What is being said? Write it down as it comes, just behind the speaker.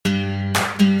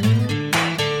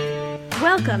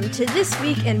Welcome to This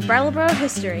Week in Brattleboro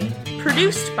History,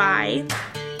 produced by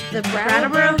the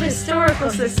Brattleboro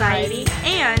Historical Society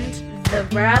and the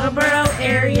Brattleboro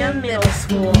Area Middle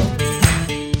School.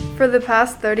 For the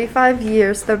past 35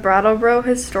 years, the Brattleboro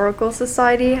Historical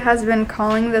Society has been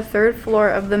calling the third floor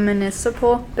of the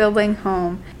municipal building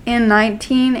home. In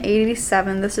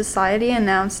 1987, the society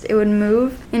announced it would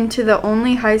move into the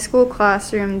only high school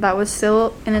classroom that was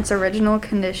still in its original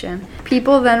condition.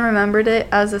 People then remembered it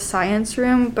as a science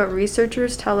room, but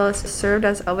researchers tell us it served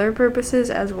as other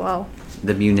purposes as well.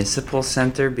 The Municipal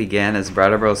Center began as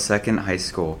Brattleboro's second high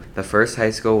school. The first high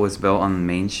school was built on the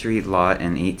Main Street lot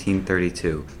in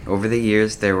 1832. Over the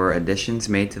years, there were additions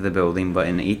made to the building, but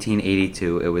in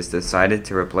 1882, it was decided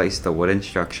to replace the wooden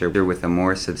structure with a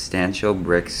more substantial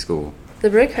brick school. The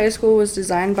brick high school was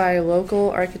designed by local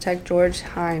architect George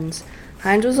Hines.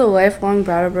 Hines was a lifelong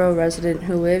Brattleboro resident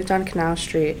who lived on Canal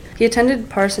Street. He attended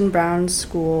Parson Brown's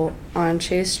School on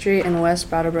Chase Street and West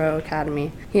Brattleboro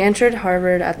Academy. He entered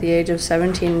Harvard at the age of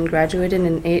 17 and graduated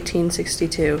in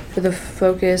 1862 with a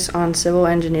focus on civil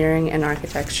engineering and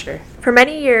architecture. For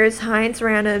many years, Hines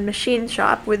ran a machine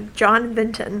shop with John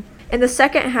Vinton. In the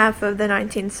second half of the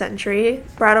 19th century,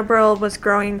 Brattleboro was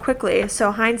growing quickly,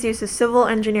 so Hines used his civil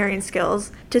engineering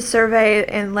skills to survey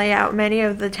and lay out many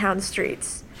of the town's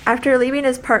streets. After leaving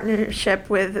his partnership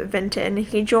with Vinton,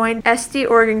 he joined Estey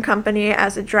Organ Company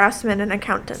as a draftsman and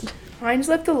accountant. Hines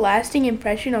left a lasting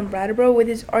impression on Brattleboro with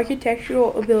his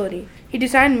architectural ability. He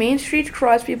designed Main Street's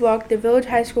Crosby Block, the Village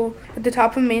High School at the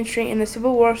top of Main Street, and the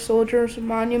Civil War Soldiers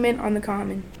Monument on the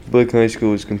Common. Blick High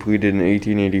School was completed in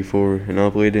 1884 and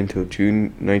operated until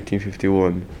June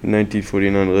 1951. In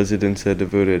 1949, residents had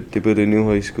voted to build a new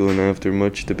high school and after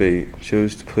much debate,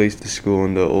 chose to place the school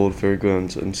on the old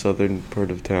fairgrounds in southern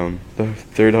part of town. The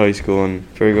third high school on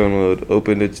Fairground Road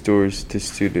opened its doors to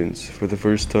students for the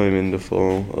first time in the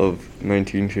fall of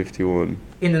 1951.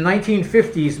 In the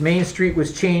 1950s, Main Street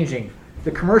was changing.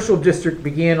 The commercial district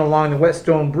began along the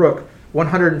Whetstone Brook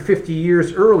 150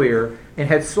 years earlier and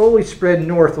had slowly spread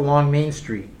north along Main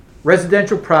Street.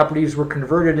 Residential properties were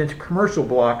converted into commercial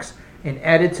blocks and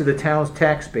added to the town's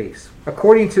tax base.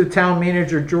 According to town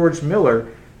manager George Miller,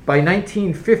 by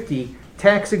 1950,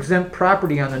 tax-exempt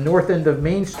property on the north end of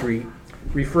Main Street,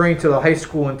 referring to the high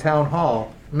school and town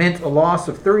hall, meant a loss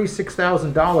of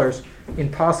 $36,000 in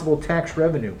possible tax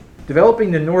revenue.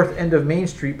 Developing the north end of Main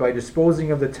Street by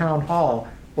disposing of the town hall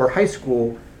or high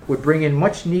school would bring in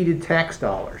much-needed tax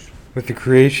dollars. With the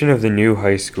creation of the new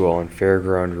high school on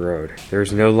Fairground Road, there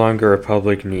is no longer a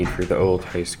public need for the old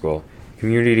high school.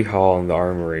 Community Hall and the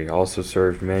Armory also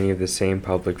served many of the same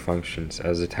public functions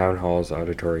as the town hall's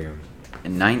auditorium.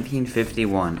 In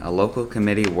 1951, a local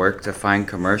committee worked to find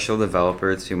commercial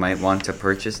developers who might want to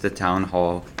purchase the town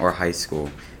hall or high school.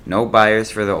 No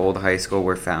buyers for the old high school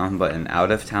were found, but an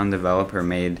out-of-town developer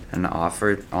made an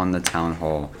offer on the town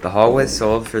hall. The hall was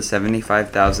sold for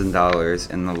 $75,000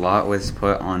 and the lot was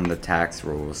put on the tax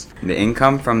rolls. The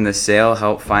income from the sale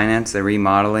helped finance the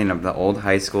remodeling of the old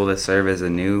high school to serve as a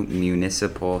new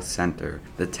municipal center.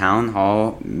 The town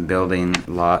hall building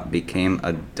lot became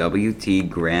a W.T.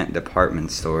 Grant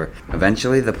department store.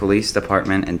 Eventually, the police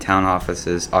department and town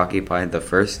offices occupied the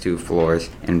first two floors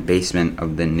and basement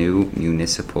of the new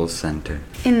municipal center.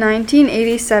 In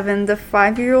 1987, the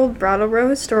 5-year-old Brattleboro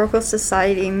Historical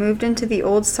Society moved into the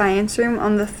old science room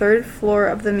on the third floor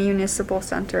of the municipal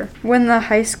center. When the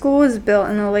high school was built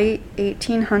in the late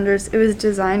 1800s, it was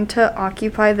designed to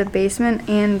occupy the basement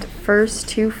and first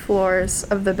two floors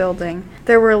of the building.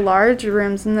 There were large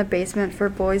rooms in the basement for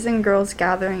boys and girls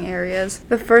gathering areas.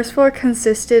 The first floor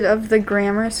consisted of the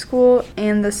grammar school,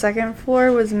 and the second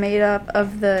floor was made up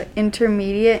of the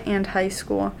intermediate and high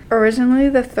school. Originally,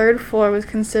 the third floor was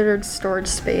considered storage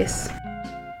space.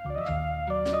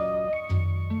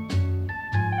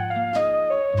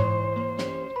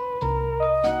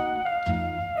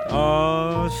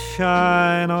 Oh,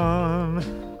 shine on,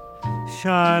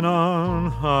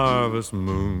 harvest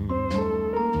moon,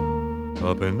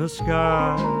 up in the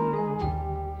sky.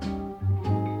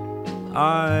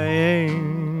 I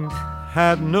ain't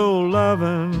had no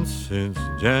lovin' since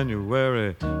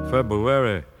January,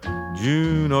 February,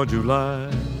 June or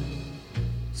July.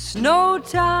 Snow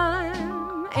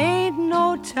time ain't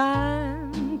no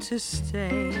time to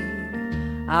stay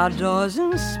outdoors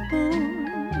and spin.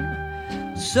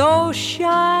 So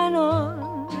shine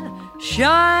on,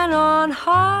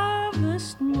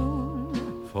 harvest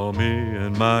moon, for me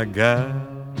and my gal.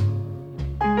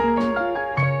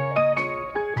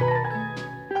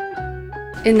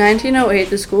 In 1908,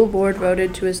 the school board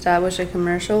voted to establish a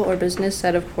commercial or business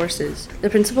set of courses. The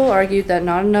principal argued that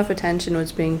not enough attention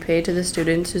was being paid to the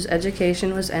students whose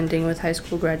education was ending with high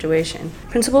school graduation.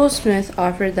 Principal Smith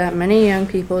offered that many young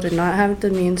people did not have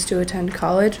the means to attend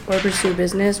college or pursue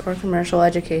business or commercial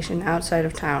education outside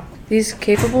of town. These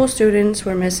capable students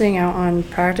were missing out on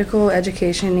practical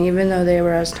education even though they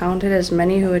were as talented as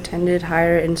many who attended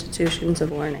higher institutions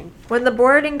of learning. When the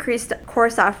board increased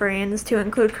course offerings to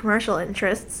include commercial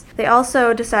interests, they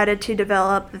also decided to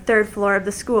develop the third floor of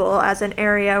the school as an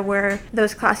area where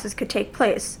those classes could take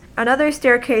place. Another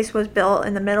staircase was built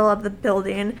in the middle of the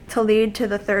building to lead to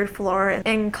the third floor,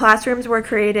 and classrooms were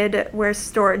created where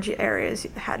storage areas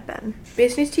had been.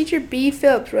 Business teacher B.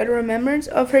 Phillips read a remembrance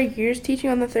of her years teaching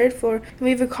on the third floor, and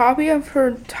we have a copy of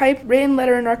her typewritten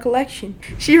letter in our collection.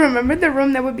 She remembered the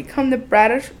room that would become the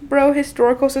Brattleboro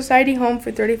Historical Society home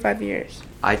for 35 years.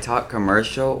 I taught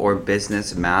commercial or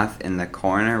business math in the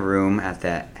corner room at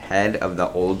the head of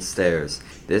the old stairs.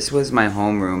 This was my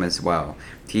homeroom as well.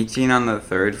 Teaching on the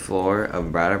third floor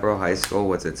of Brattleboro High School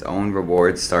was its own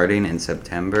reward. Starting in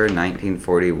September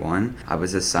 1941, I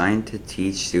was assigned to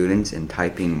teach students in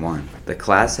Typing 1. The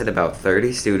class had about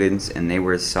 30 students and they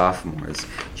were sophomores,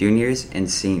 juniors, and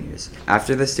seniors.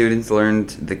 After the students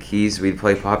learned the keys, we'd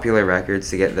play popular records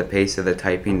to get the pace of the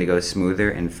typing to go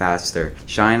smoother and faster.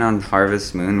 Shine on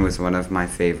Harvest Moon was one of my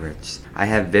favorites. I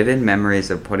have vivid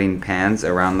memories of putting pans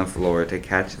around the floor to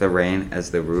catch the rain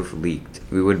as the roof leaked.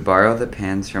 We would borrow the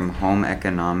pans from home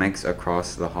economics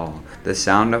across the hall. The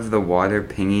sound of the water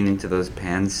pinging into those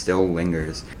pans still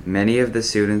lingers. Many of the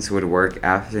students would work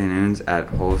afternoons at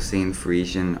Holstein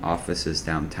Friesian offices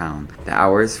downtown. The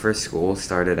hours for school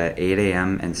started at 8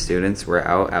 a.m. and students were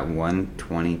out at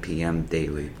 1:20 p.m.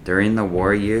 daily. During the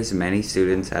war years, many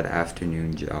students had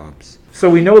afternoon jobs. So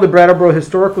we know the Brattleboro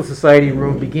Historical Society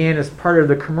room began as part of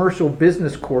the commercial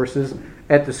business courses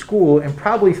at the school and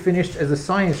probably finished as a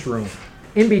science room.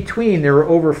 In between, there were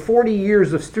over 40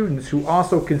 years of students who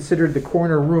also considered the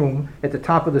corner room at the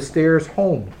top of the stairs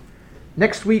home.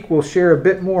 Next week, we'll share a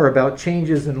bit more about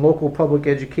changes in local public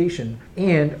education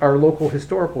and our local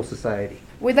historical society.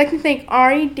 We'd like to thank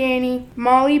Ari, Danny,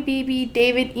 Molly, BB,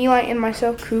 David, Eli, and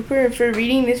myself, Cooper, for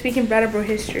reading This Week in Brattleboro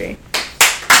History.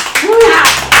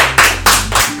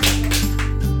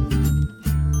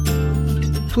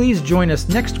 Please join us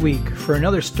next week for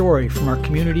another story from our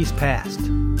community's past.